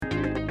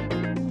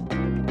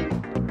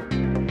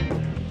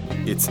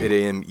It's 8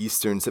 a.m.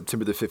 Eastern,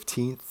 September the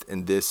 15th,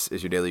 and this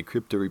is your daily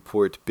crypto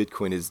report.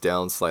 Bitcoin is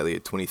down slightly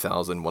at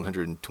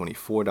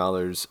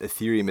 $20,124.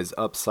 Ethereum is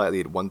up slightly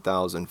at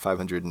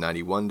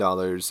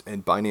 $1,591,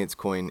 and Binance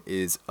Coin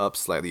is up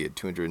slightly at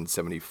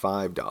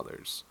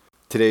 $275.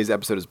 Today's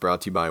episode is brought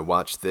to you by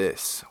Watch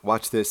This.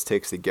 Watch This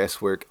takes the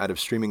guesswork out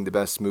of streaming the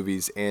best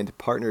movies and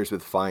partners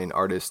with fine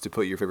artists to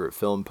put your favorite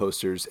film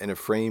posters in a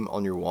frame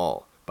on your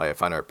wall. Buy a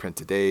fine art print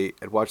today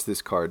at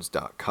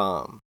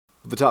watchthiscards.com.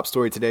 The top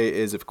story today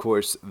is, of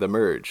course, The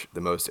Merge, the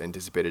most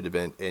anticipated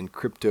event in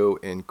crypto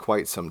in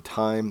quite some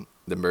time.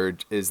 The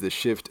Merge is the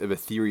shift of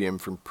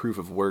Ethereum from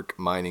proof-of-work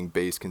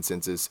mining-based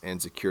consensus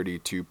and security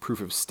to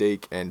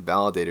proof-of-stake and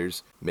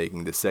validators,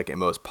 making the second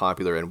most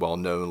popular and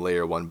well-known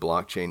Layer 1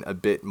 blockchain a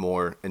bit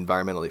more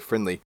environmentally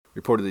friendly,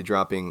 reportedly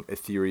dropping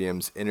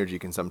Ethereum's energy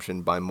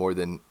consumption by more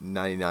than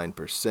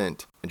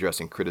 99%,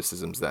 addressing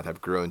criticisms that have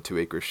grown to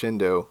a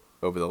crescendo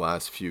over the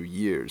last few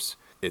years.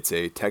 It's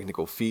a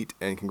technical feat,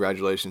 and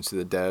congratulations to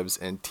the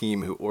devs and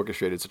team who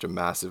orchestrated such a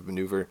massive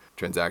maneuver.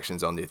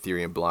 Transactions on the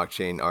Ethereum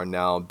blockchain are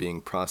now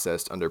being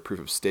processed under proof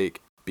of stake,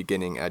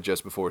 beginning at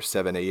just before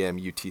 7 a.m.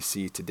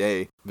 UTC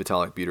today,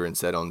 Vitalik Buterin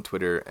said on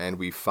Twitter, and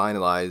we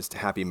finalized.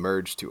 Happy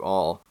merge to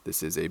all.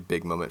 This is a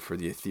big moment for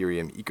the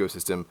Ethereum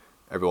ecosystem.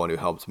 Everyone who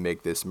helped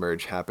make this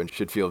merge happen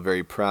should feel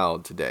very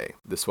proud today.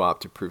 The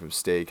swap to proof of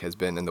stake has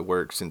been in the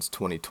works since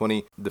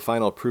 2020. The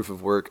final proof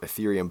of work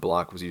Ethereum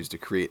block was used to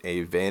create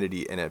a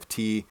vanity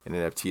NFT, an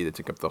NFT that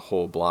took up the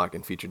whole block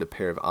and featured a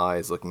pair of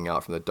eyes looking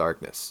out from the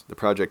darkness. The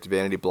project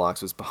Vanity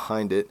Blocks was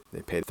behind it.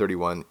 They paid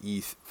 31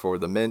 ETH for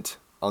the mint.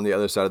 On the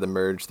other side of the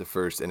merge, the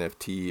first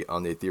NFT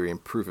on the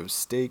Ethereum proof of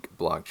stake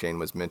blockchain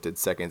was minted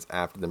seconds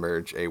after the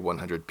merge, a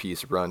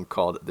 100-piece run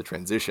called The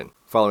Transition.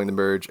 Following the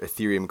merge,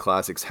 Ethereum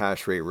Classic's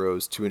hash rate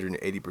rose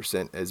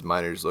 280% as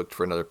miners looked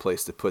for another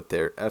place to put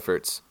their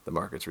efforts. The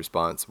market's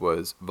response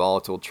was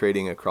volatile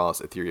trading across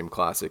Ethereum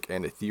Classic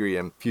and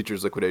Ethereum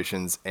futures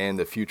liquidations, and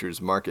the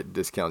futures market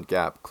discount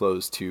gap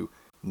closed to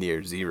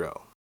near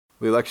zero.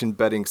 The election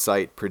betting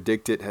site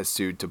PredictIt has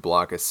sued to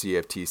block a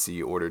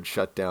CFTC-ordered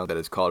shutdown that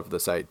has called for the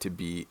site to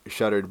be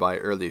shuttered by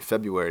early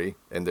February.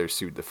 In their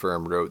suit, the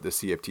firm wrote the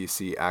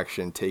CFTC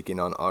action taken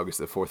on August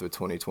the 4th of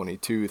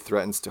 2022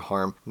 threatens to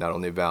harm not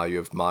only the value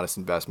of modest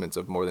investments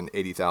of more than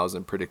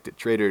 80,000 PredictIt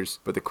traders,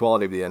 but the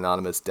quality of the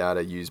anonymous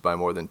data used by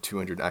more than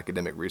 200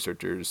 academic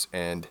researchers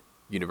and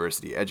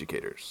university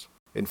educators.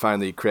 And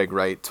finally, Craig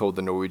Wright told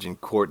the Norwegian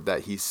court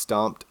that he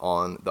stomped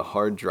on the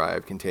hard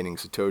drive containing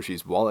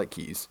Satoshi's wallet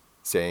keys,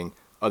 saying,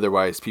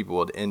 "Otherwise, people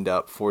would end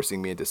up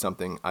forcing me into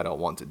something I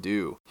don't want to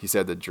do." He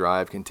said the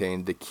drive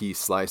contained the key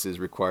slices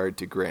required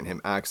to grant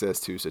him access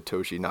to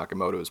Satoshi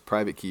Nakamoto's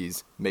private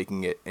keys,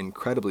 making it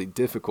incredibly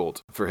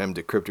difficult for him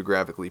to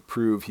cryptographically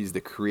prove he's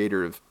the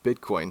creator of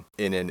Bitcoin.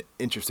 In an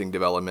interesting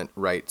development,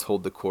 Wright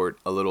told the court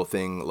a little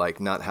thing like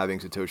not having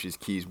Satoshi's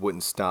keys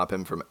wouldn't stop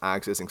him from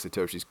accessing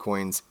Satoshi's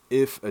coins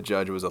if a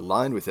judge was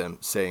aligned with him,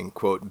 saying,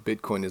 quote,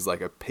 "Bitcoin is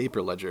like a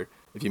paper ledger.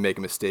 If you make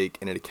a mistake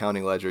in an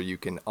accounting ledger, you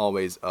can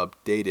always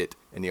update it.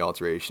 Any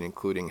alteration,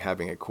 including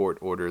having a court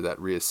order that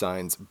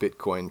reassigns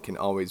Bitcoin, can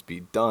always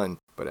be done,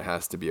 but it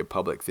has to be a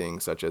public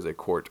thing such as a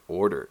court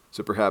order."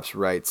 So perhaps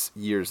Wright's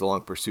years-long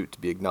pursuit to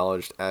be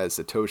acknowledged as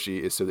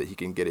Satoshi is so that he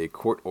can get a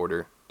court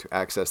order to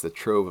access the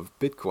trove of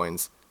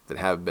Bitcoins that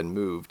have been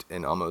moved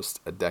in almost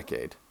a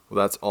decade.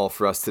 Well, that's all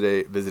for us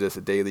today. Visit us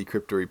at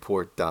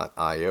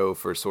dailycryptoreport.io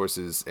for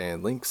sources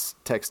and links.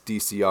 Text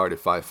DCR to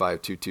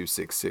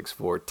 552266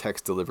 for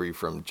text delivery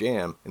from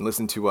Jam, and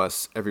listen to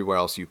us everywhere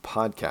else you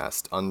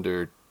podcast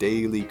under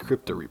Daily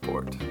Crypto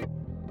Report.